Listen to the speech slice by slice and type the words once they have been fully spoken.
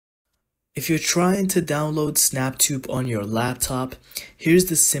If you're trying to download Snaptube on your laptop, here's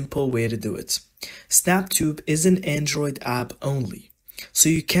the simple way to do it. Snaptube is an Android app only, so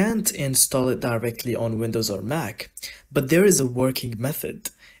you can't install it directly on Windows or Mac, but there is a working method,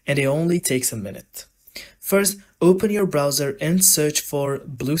 and it only takes a minute. First, open your browser and search for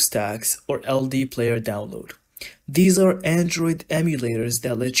BlueStacks or LD Player Download. These are Android emulators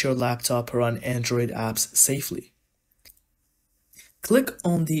that let your laptop run Android apps safely. Click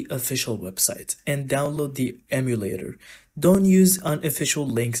on the official website and download the emulator. Don't use unofficial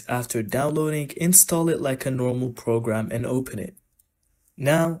links after downloading, install it like a normal program and open it.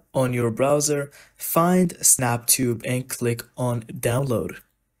 Now, on your browser, find Snaptube and click on Download.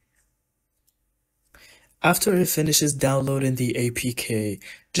 After it finishes downloading the APK,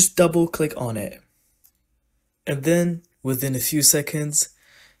 just double click on it. And then, within a few seconds,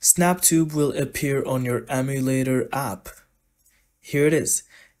 Snaptube will appear on your emulator app. Here it is.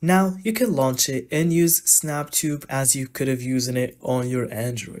 Now you can launch it and use Snaptube as you could have used it on your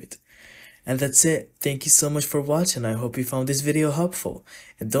Android. And that's it. Thank you so much for watching. I hope you found this video helpful.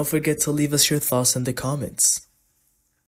 And don't forget to leave us your thoughts in the comments.